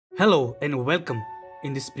Hello and welcome.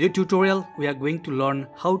 In this video tutorial, we are going to learn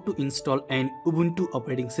how to install an Ubuntu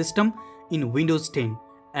operating system in Windows 10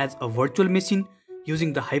 as a virtual machine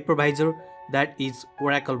using the hypervisor that is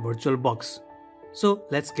Oracle VirtualBOX. So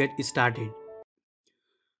let's get started.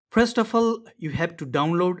 First of all, you have to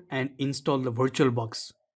download and install the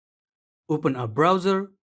VirtualBOX. Open a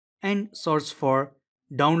browser and search for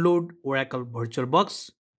Download Oracle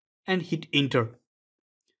VirtualBOX and hit enter.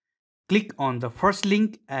 Click on the first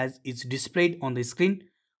link as it's displayed on the screen,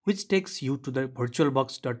 which takes you to the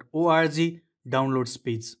virtualbox.org downloads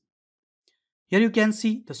page. Here you can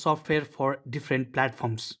see the software for different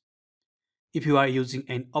platforms. If you are using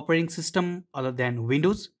an operating system other than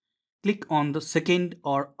Windows, click on the second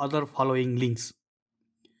or other following links.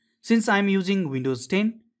 Since I am using Windows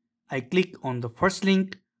 10, I click on the first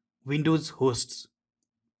link, Windows Hosts.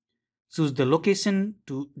 Choose the location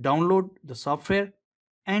to download the software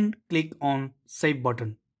and click on Save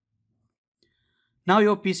button. Now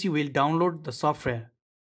your PC will download the software.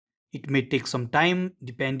 It may take some time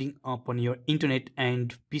depending upon your internet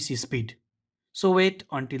and PC speed. So wait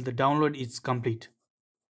until the download is complete.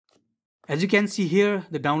 As you can see here,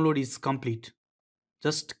 the download is complete.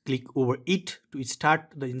 Just click over it to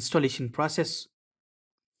start the installation process.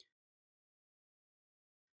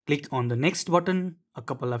 Click on the next button a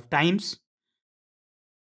couple of times.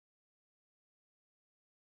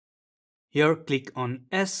 Here click on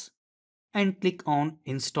S and click on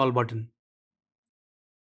Install button.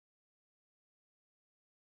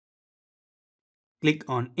 Click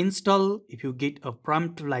on Install if you get a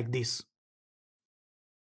prompt like this.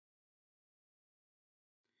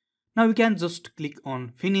 Now you can just click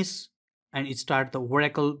on Finish and start the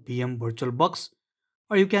Oracle VM VirtualBox,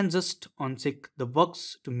 or you can just uncheck the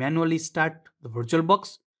box to manually start the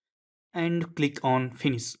VirtualBox and click on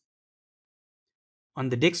Finish. On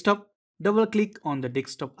the desktop, double click on the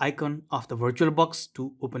desktop icon of the VirtualBox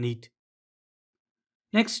to open it.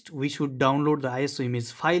 Next, we should download the ISO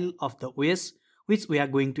image file of the OS which we are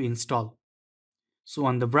going to install. So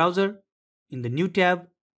on the browser, in the new tab,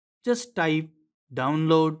 just type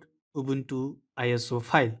download Ubuntu ISO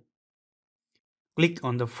file. Click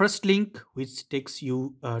on the first link which takes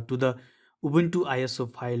you to the Ubuntu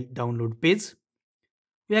ISO file download page.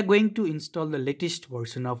 We are going to install the latest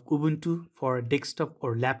version of Ubuntu for desktop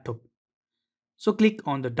or laptop. So click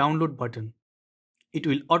on the download button. It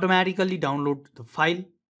will automatically download the file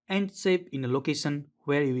and save in a location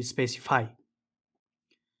where you specify.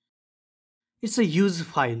 It's a huge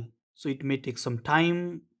file, so it may take some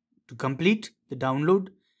time to complete the download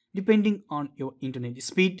depending on your internet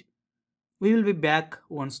speed. We will be back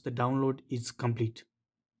once the download is complete.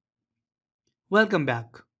 Welcome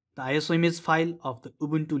back. The ISO image file of the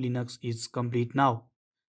Ubuntu Linux is complete now.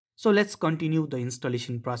 So let's continue the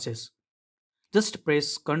installation process. Just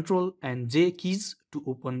press Ctrl and J keys to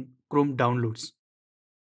open Chrome Downloads.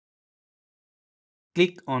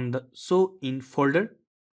 Click on the Show in folder.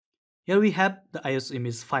 Here we have the ISO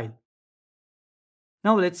image file.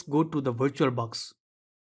 Now let's go to the VirtualBox.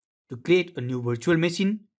 To create a new virtual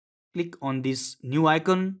machine, click on this new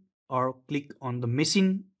icon or click on the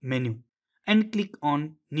machine menu and click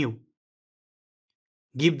on New.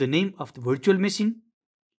 Give the name of the virtual machine.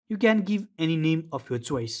 You can give any name of your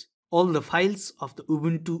choice. All the files of the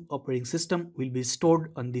Ubuntu operating system will be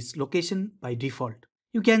stored on this location by default.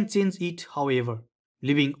 You can change it however.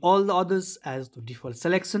 Leaving all the others as the default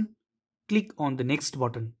selection, click on the next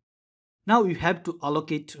button. Now you have to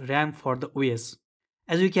allocate RAM for the OS.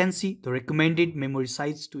 As you can see, the recommended memory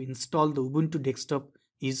size to install the Ubuntu desktop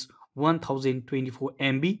is 1024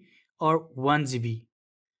 MB or 1 GB.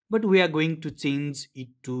 But we are going to change it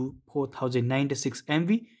to 4096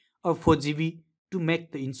 MB or 4 GB to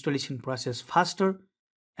make the installation process faster,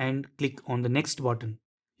 and click on the next button.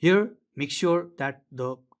 Here, make sure that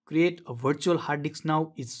the Create a virtual hard disk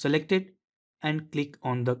now is selected and click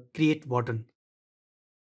on the Create button.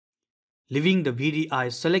 Leaving the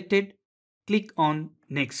VDI selected, click on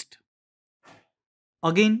Next.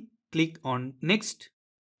 Again, click on Next,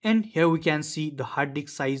 and here we can see the hard disk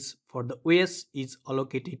size for the OS is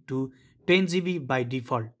allocated to 10 GB by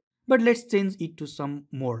default. But let's change it to some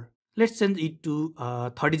more. Let's change it to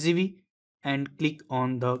 30 GB and click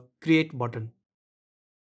on the Create button.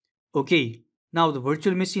 Okay, now the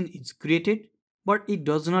virtual machine is created, but it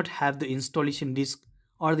does not have the installation disk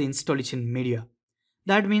or the installation media.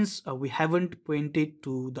 That means we haven't pointed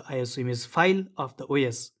to the ISO image file of the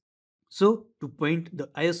OS. So to point the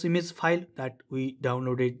ISO image file that we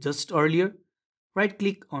downloaded just earlier, right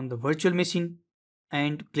click on the virtual machine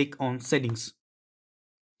and click on Settings.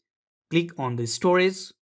 Click on the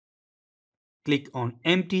Storage, click on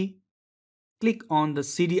Empty click on the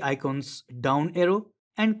CD icon's down arrow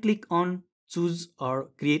and click on choose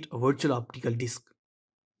or create a virtual optical disk.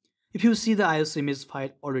 If you see the ISO image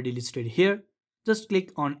file already listed here, just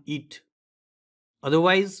click on it.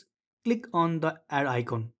 Otherwise, click on the add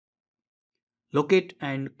icon. Locate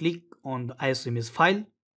and click on the ISO image file.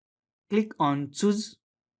 Click on choose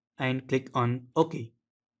and click on OK.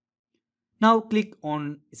 Now click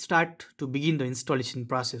on start to begin the installation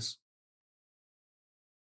process.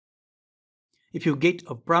 If you get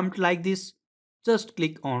a prompt like this, just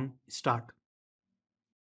click on start.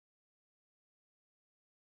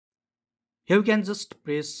 Here you can just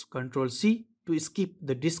press Ctrl C to skip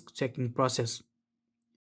the disk checking process.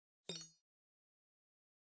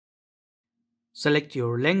 Select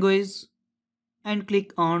your language and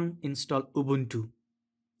click on install Ubuntu.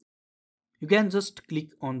 You can just click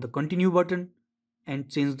on the continue button and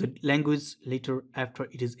change the language later after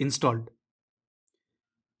it is installed.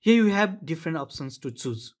 Here you have different options to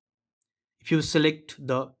choose. If you select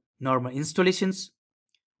the normal installations,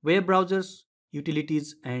 web browsers,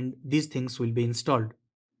 utilities and these things will be installed.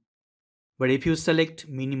 But if you select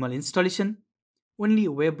minimal installation, only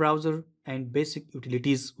web browser and basic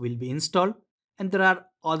utilities will be installed and there are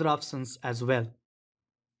other options as well.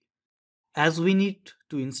 As we need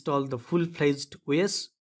to install the full-fledged OS,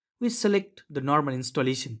 we select the normal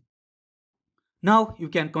installation. Now you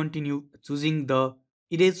can continue choosing the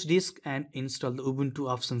erase disk and install the Ubuntu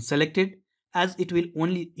option selected, as it will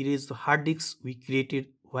only erase the hard disks we created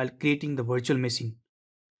while creating the virtual machine.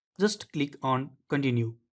 Just click on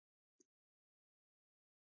continue.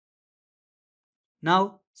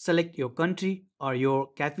 Now select your country or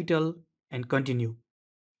your capital and continue.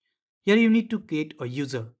 Here you need to create a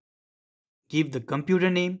user. Give the computer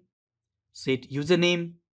name, set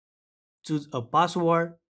username, choose a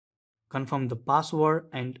password, confirm the password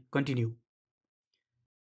and continue.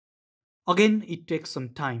 Again, it takes some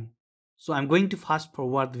time, so I'm going to fast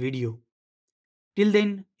forward the video. Till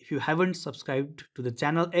then, if you haven't subscribed to the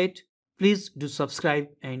channel yet, please do subscribe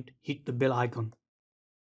and hit the bell icon.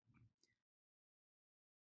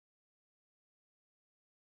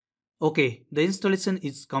 Okay, the installation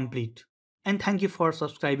is complete and thank you for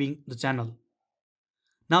subscribing the channel.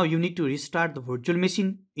 Now you need to restart the virtual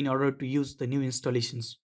machine in order to use the new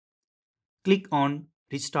installations. Click on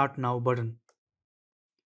Restart Now button.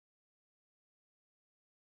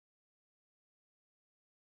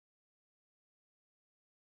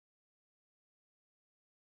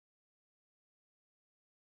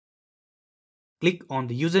 Click on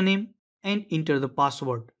the username and enter the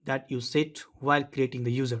password that you set while creating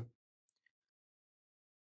the user.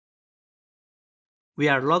 We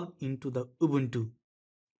are logged into the Ubuntu.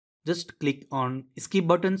 Just click on skip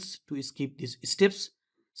buttons to skip these steps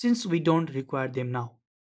since we don't require them now.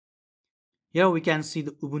 Here we can see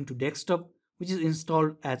the Ubuntu desktop, which is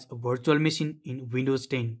installed as a virtual machine in Windows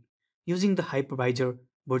 10 using the hypervisor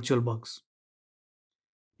VirtualBOX.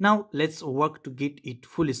 Now let's work to get it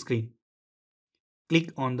full screen.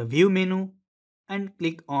 Click on the View menu and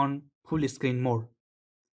click on Full Screen Mode.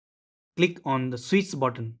 Click on the Switch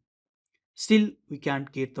button. Still, we can't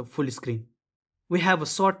get the full screen. We have a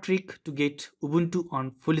short trick to get Ubuntu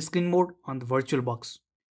on full screen mode on the VirtualBOX.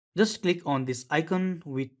 Just click on this icon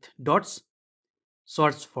with dots,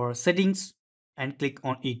 search for settings and click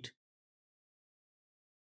on it.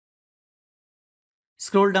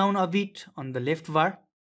 Scroll down a bit on the left bar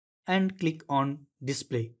and click on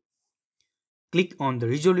display. Click on the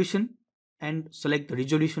resolution and select the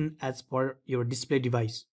resolution as per your display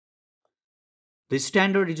device. The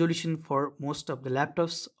standard resolution for most of the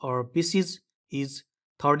laptops or PCs is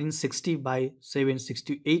 1360 by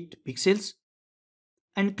 768 pixels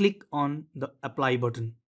and click on the apply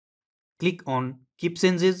button. Click on keep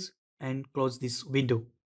changes and close this window.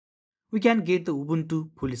 We can get the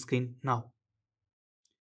Ubuntu full screen now.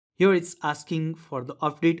 Here it's asking for the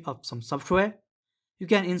update of some software. You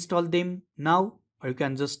can install them now or you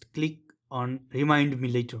can just click on remind me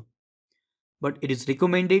later. But it is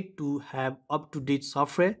recommended to have up-to-date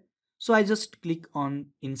software, so I just click on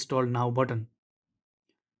install now button.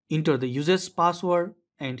 Enter the user's password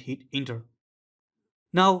and hit enter.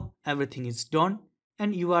 Now everything is done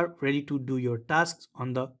and you are ready to do your tasks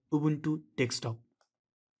on the Ubuntu desktop.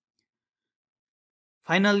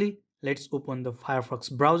 Finally, let's open the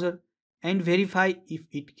Firefox browser and verify if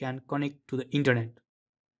it can connect to the internet.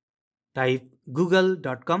 Type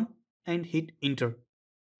google.com and hit enter.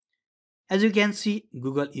 As you can see,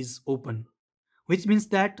 Google is open, which means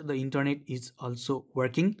that the internet is also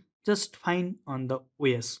working just fine on the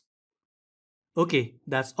OS. Okay,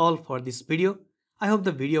 that's all for this video. I hope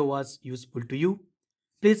the video was useful to you.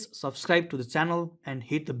 Please subscribe to the channel and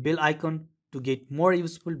hit the bell icon to get more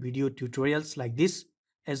useful video tutorials like this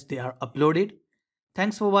as they are uploaded.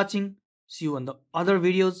 Thanks for watching. See you on the other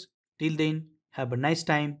videos. Till then, have a nice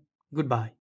time. Goodbye.